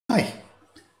Hi,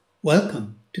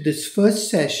 welcome to this first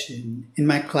session in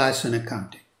my class on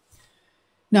accounting.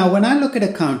 Now, when I look at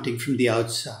accounting from the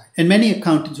outside, and many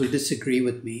accountants will disagree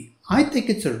with me, I think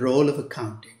it's a role of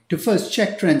accounting to first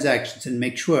check transactions and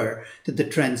make sure that the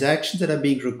transactions that are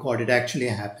being recorded actually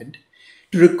happened,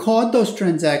 to record those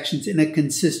transactions in a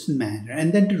consistent manner,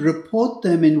 and then to report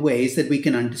them in ways that we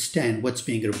can understand what's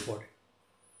being reported.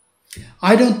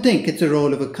 I don't think it's a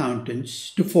role of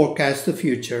accountants to forecast the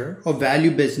future or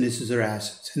value businesses or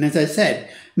assets. And as I said,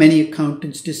 many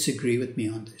accountants disagree with me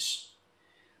on this.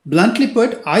 Bluntly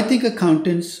put, I think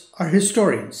accountants are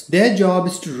historians. Their job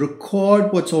is to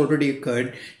record what's already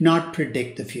occurred, not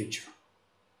predict the future.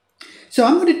 So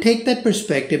I'm going to take that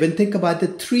perspective and think about the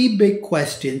three big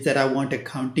questions that I want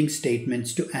accounting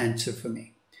statements to answer for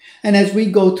me. And as we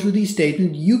go through these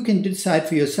statements, you can decide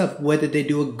for yourself whether they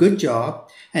do a good job,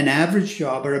 an average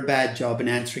job, or a bad job in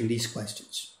answering these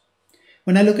questions.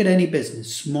 When I look at any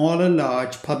business, small or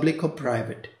large, public or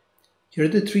private, here are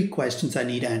the three questions I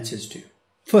need answers to.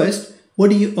 First,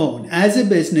 what do you own? As a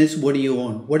business, what do you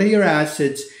own? What are your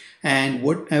assets? And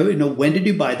when did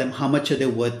you buy them? How much are they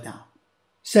worth now?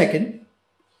 Second,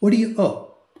 what do you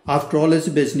owe? After all, as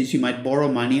a business, you might borrow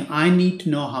money. I need to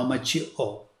know how much you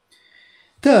owe.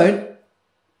 Third,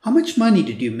 how much money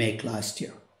did you make last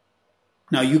year?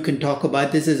 Now, you can talk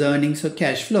about this as earnings or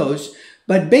cash flows,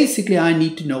 but basically I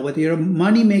need to know whether you're a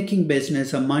money-making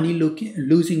business, a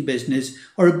money-losing business,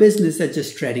 or a business that's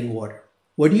just treading water.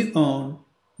 What do you own?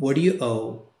 What do you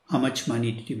owe? How much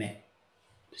money did you make?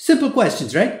 Simple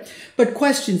questions, right? But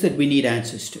questions that we need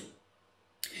answers to.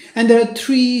 And there are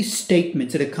three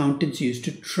statements that accountants use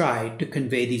to try to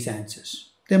convey these answers.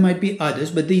 There might be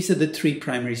others, but these are the three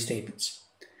primary statements.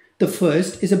 The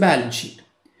first is a balance sheet.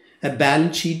 A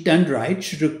balance sheet done right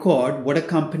should record what a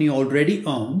company already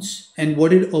owns and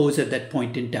what it owes at that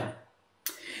point in time.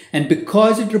 And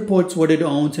because it reports what it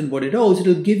owns and what it owes,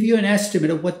 it'll give you an estimate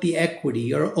of what the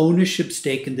equity or ownership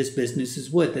stake in this business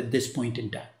is worth at this point in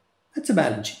time. That's a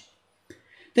balance sheet.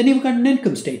 Then you've got an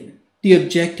income statement. The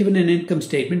objective in an income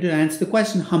statement to answer the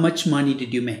question, how much money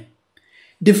did you make?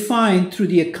 Defined through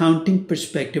the accounting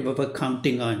perspective of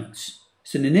accounting earnings.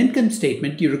 So in an income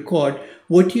statement, you record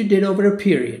what you did over a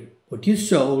period, what you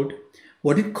sold,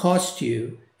 what it cost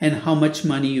you, and how much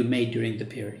money you made during the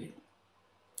period.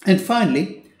 And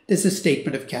finally, there's a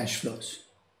statement of cash flows.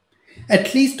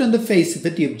 At least on the face of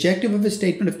it, the objective of a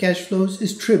statement of cash flows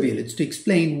is trivial. It's to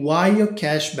explain why your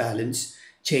cash balance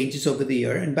changes over the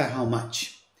year and by how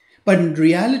much. But in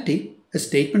reality, a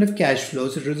statement of cash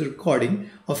flows is a recording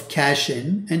of cash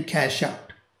in and cash out.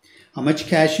 How much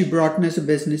cash you brought in as a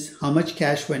business, how much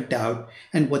cash went out,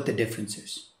 and what the difference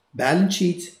is. Balance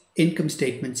sheets, income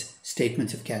statements,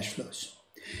 statements of cash flows.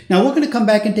 Now we're going to come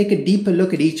back and take a deeper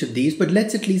look at each of these, but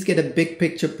let's at least get a big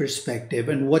picture perspective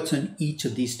on what's on each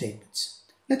of these statements.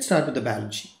 Let's start with the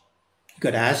balance sheet. You've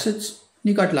got assets, and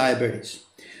you've got liabilities.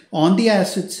 On the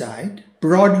asset side,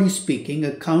 broadly speaking,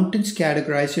 accountants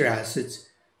categorize your assets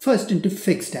first into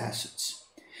fixed assets.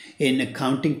 In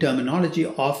accounting terminology,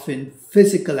 often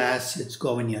physical assets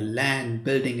go in your land,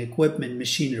 building, equipment,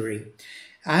 machinery.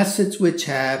 Assets which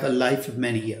have a life of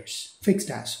many years,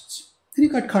 fixed assets. Then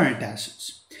you've got current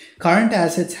assets. Current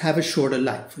assets have a shorter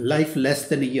life less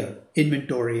than a year.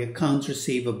 Inventory, accounts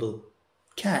receivable,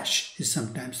 cash is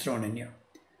sometimes thrown in here.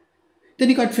 Then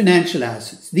you've got financial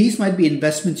assets. These might be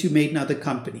investments you made in other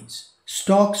companies,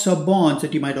 stocks or bonds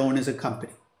that you might own as a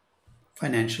company.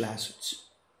 Financial assets.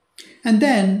 And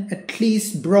then, at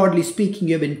least broadly speaking,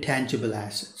 you have intangible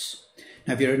assets.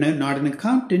 Now, if you're not an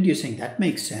accountant, you're saying that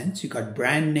makes sense. You've got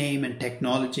brand name and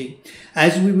technology.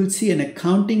 As we will see, an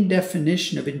accounting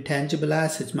definition of intangible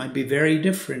assets might be very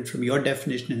different from your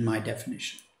definition and my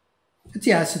definition. That's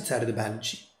the asset side of the balance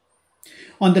sheet.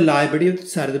 On the liability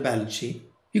side of the balance sheet,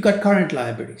 you've got current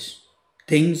liabilities.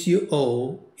 Things you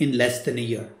owe in less than a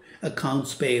year.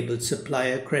 Accounts payable,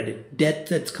 supplier credit, debt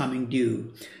that's coming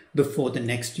due before the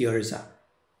next year is up.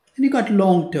 And you've got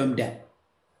long-term debt.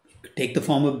 You could take the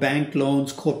form of bank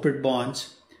loans, corporate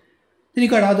bonds. Then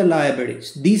you've got other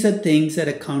liabilities. These are things that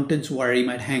accountants worry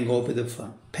might hang over the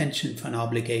firm. Pension fund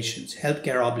obligations,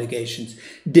 healthcare obligations.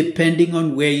 Depending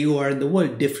on where you are in the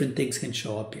world, different things can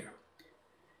show up here.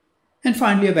 And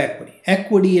finally, you have equity.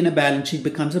 Equity in a balance sheet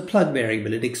becomes a plug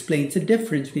variable. It explains the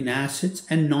difference between assets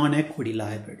and non-equity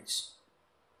liabilities.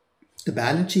 The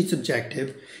balance sheet's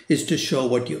objective is to show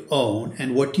what you own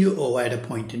and what you owe at a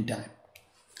point in time.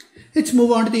 Let's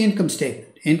move on to the income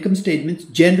statement. Income statements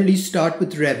generally start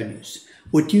with revenues,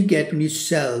 what you get when you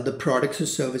sell the products or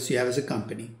service you have as a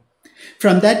company.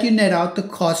 From that, you net out the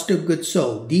cost of goods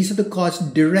sold. These are the costs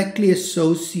directly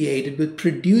associated with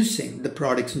producing the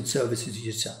products and services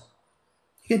you sell.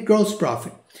 You get gross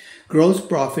profit. Gross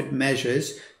profit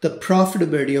measures the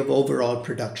profitability of overall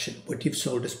production, what you've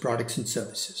sold as products and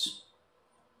services.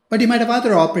 But you might have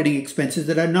other operating expenses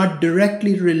that are not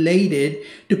directly related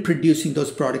to producing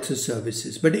those products or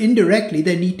services, but indirectly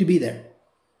they need to be there.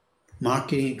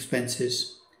 Marketing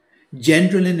expenses,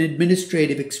 general and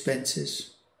administrative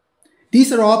expenses.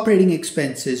 These are operating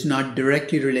expenses not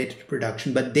directly related to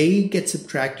production, but they get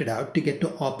subtracted out to get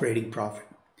to operating profit.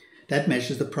 That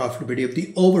measures the profitability of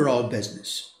the overall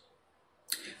business.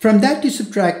 From that, you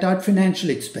subtract out financial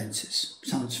expenses.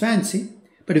 Sounds fancy,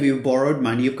 but if you've borrowed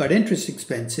money, you've got interest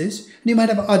expenses, and you might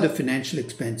have other financial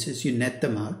expenses. You net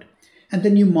them out, and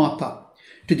then you mop up.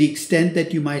 To the extent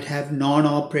that you might have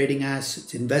non-operating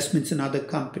assets, investments in other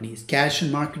companies, cash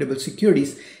and marketable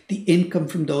securities, the income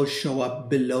from those show up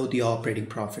below the operating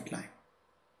profit line.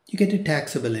 You get a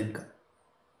taxable income.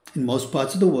 In most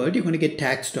parts of the world, you're going to get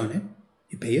taxed on it.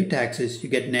 You pay your taxes, you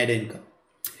get net income.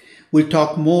 We'll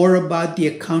talk more about the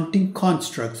accounting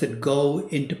constructs that go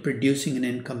into producing an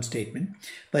income statement.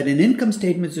 But an income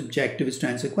statement's objective is to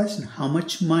answer the question, how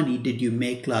much money did you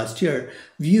make last year,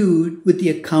 viewed with the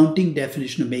accounting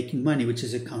definition of making money, which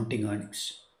is accounting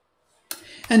earnings.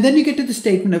 And then you get to the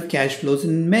statement of cash flows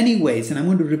in many ways, and I'm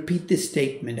going to repeat this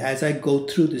statement as I go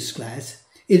through this class.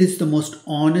 It is the most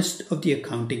honest of the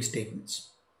accounting statements.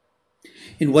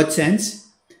 In what sense?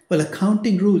 Well,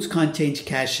 accounting rules can't change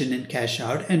cash in and cash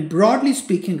out, and broadly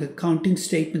speaking, accounting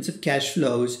statements of cash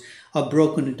flows are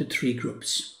broken into three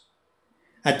groups.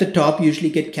 At the top, you usually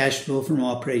get cash flow from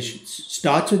operations.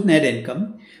 Starts with net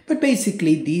income, but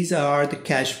basically these are the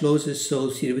cash flows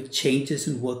associated with changes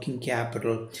in working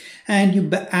capital, and you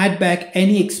add back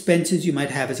any expenses you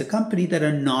might have as a company that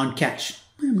are non-cash.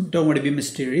 Don't want to be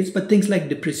mysterious, but things like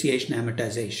depreciation,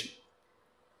 amortization.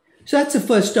 So that's the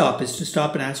first stop, is to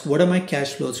stop and ask, what are my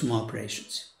cash flows from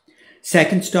operations?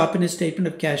 Second stop in a statement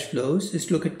of cash flows is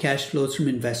to look at cash flows from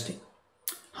investing.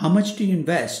 How much do you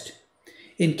invest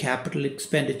in capital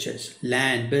expenditures,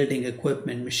 land, building,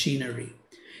 equipment, machinery?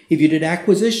 If you did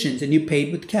acquisitions and you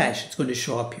paid with cash, it's going to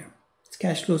show up here. It's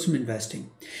cash flows from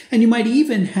investing. And you might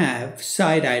even have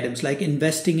side items like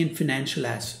investing in financial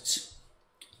assets.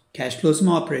 Cash flows from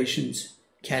operations,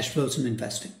 cash flows from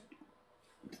investing.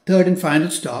 Third and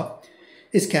final stop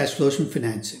is cash flows from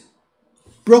financing.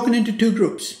 Broken into two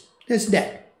groups. There's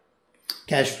debt.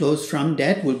 Cash flows from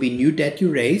debt will be new debt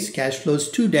you raise. Cash flows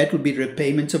to debt will be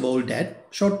repayments of old debt,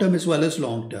 short-term as well as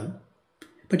long-term.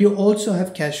 But you also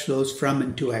have cash flows from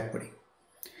and to equity.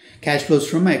 Cash flows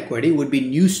from equity would be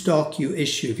new stock you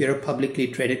issue if you're a publicly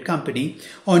traded company,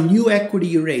 or new equity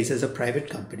you raise as a private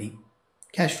company.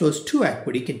 Cash flows to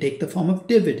equity can take the form of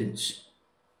dividends,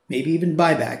 maybe even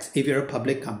buybacks if you're a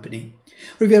public company.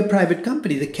 Or if you're a private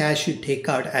company, the cash you take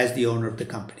out as the owner of the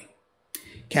company.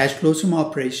 Cash flows from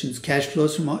operations, cash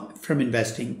flows from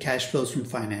investing, cash flows from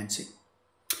financing.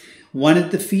 One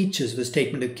of the features of a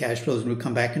statement of cash flows, and we'll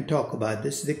come back and talk about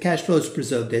this, is that cash flows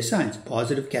preserve their signs.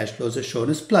 Positive cash flows are shown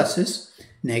as pluses,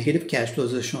 negative cash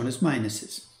flows are shown as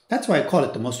minuses. That's why I call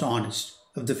it the most honest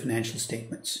of the financial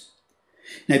statements.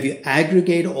 Now, if you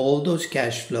aggregate all those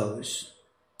cash flows,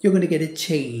 you're going to get a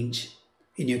change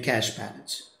in your cash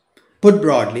balance. Put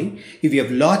broadly, if you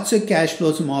have lots of cash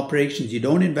flows from operations, you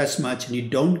don't invest much and you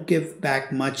don't give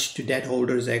back much to debt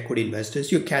holders, equity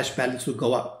investors, your cash balance will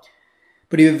go up.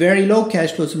 But if you have very low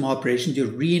cash flows from operations, you're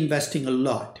reinvesting a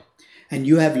lot, and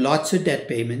you have lots of debt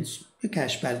payments, your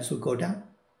cash balance will go down.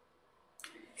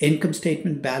 Income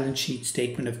statement, balance sheet,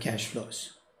 statement of cash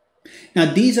flows.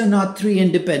 Now, these are not three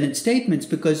independent statements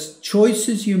because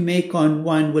choices you make on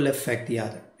one will affect the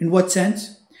other. In what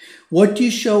sense? What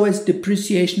you show as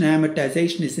depreciation and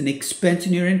amortization is an expense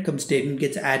in your income statement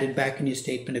gets added back in your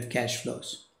statement of cash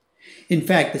flows. In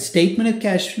fact, the statement of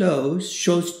cash flows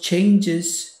shows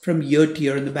changes from year to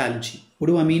year in the balance sheet. What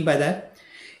do I mean by that?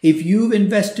 If you've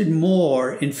invested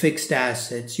more in fixed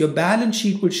assets, your balance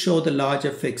sheet will show the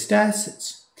larger fixed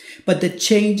assets. But the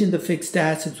change in the fixed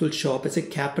assets will show up as a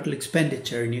capital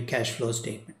expenditure in your cash flow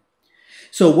statement.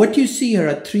 So what you see here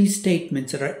are three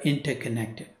statements that are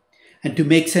interconnected. And to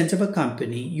make sense of a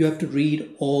company, you have to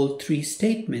read all three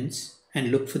statements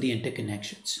and look for the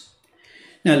interconnections.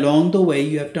 Now, along the way,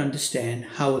 you have to understand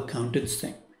how accountants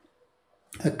think.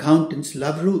 Accountants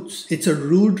love rules. It's a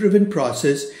rule-driven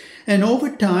process, and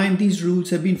over time, these rules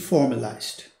have been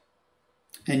formalized.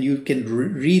 And you can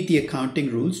read the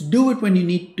accounting rules. Do it when you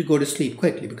need to go to sleep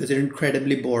quickly because they're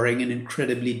incredibly boring and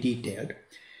incredibly detailed.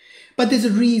 But there's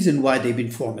a reason why they've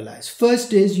been formalized.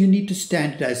 First is you need to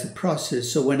standardize the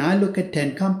process. So when I look at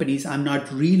 10 companies, I'm not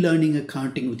relearning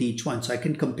accounting with each one, so I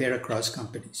can compare across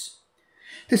companies.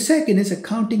 The second is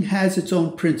accounting has its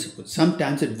own principles.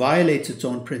 Sometimes it violates its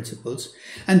own principles,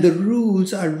 and the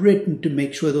rules are written to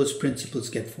make sure those principles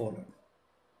get followed.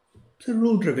 It's a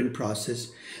rule-driven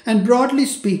process. And broadly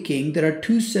speaking, there are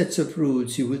two sets of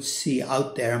rules you will see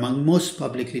out there among most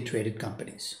publicly traded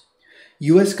companies.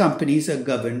 US companies are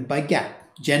governed by GAAP,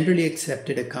 generally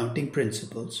accepted accounting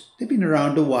principles. They've been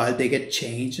around a while, they get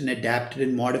changed and adapted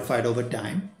and modified over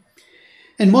time.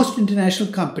 And most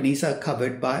international companies are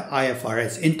covered by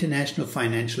IFRS, International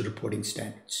Financial Reporting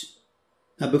Standards.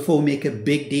 Now, before we make a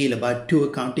big deal about two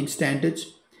accounting standards,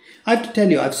 I have to tell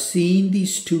you, I've seen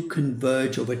these two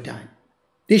converge over time.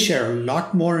 They share a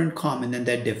lot more in common than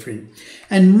they're different.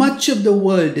 And much of the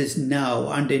world is now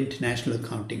under international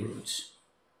accounting rules.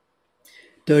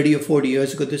 30 or 40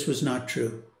 years ago, this was not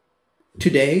true.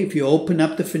 Today, if you open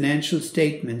up the financial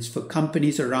statements for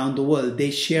companies around the world,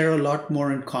 they share a lot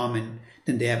more in common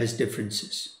than they have as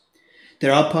differences.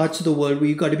 There are parts of the world where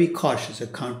you've got to be cautious.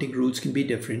 Accounting rules can be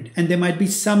different. And there might be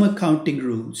some accounting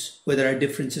rules where there are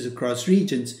differences across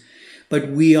regions. But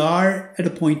we are at a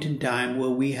point in time where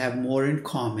we have more in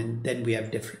common than we have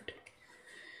different.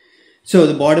 So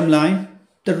the bottom line,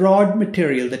 the raw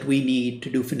material that we need to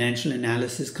do financial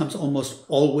analysis comes almost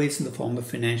always in the form of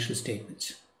financial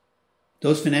statements.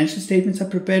 Those financial statements are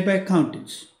prepared by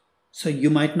accountants. So you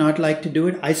might not like to do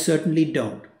it. I certainly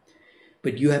don't.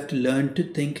 But you have to learn to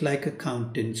think like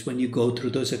accountants when you go through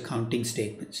those accounting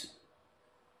statements.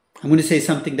 I'm going to say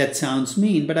something that sounds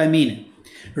mean, but I mean it.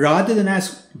 Rather than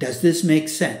ask, does this make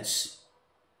sense?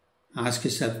 Ask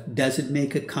yourself, does it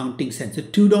make accounting sense? The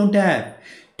two don't have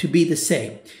to be the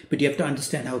same, but you have to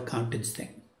understand how accountants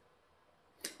think.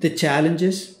 The challenge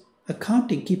is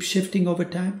accounting keeps shifting over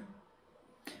time.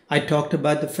 I talked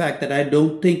about the fact that I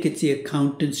don't think it's the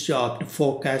accountant's job to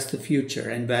forecast the future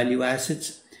and value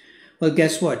assets. Well,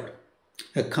 guess what?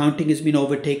 Accounting has been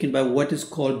overtaken by what is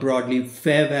called broadly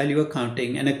fair value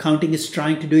accounting, and accounting is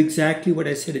trying to do exactly what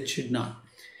I said it should not.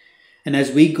 And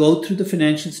as we go through the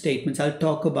financial statements, I'll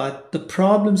talk about the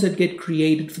problems that get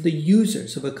created for the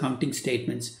users of accounting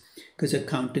statements because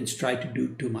accountants try to do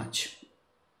too much.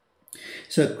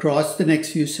 So across the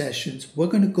next few sessions, we're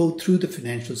going to go through the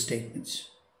financial statements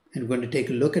and we're going to take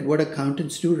a look at what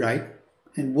accountants do right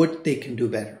and what they can do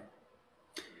better.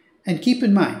 And keep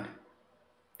in mind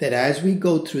that as we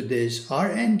go through this, our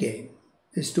end game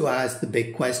is to ask the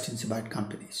big questions about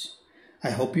companies. I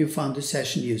hope you found this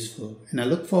session useful, and I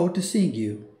look forward to seeing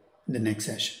you in the next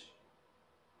session.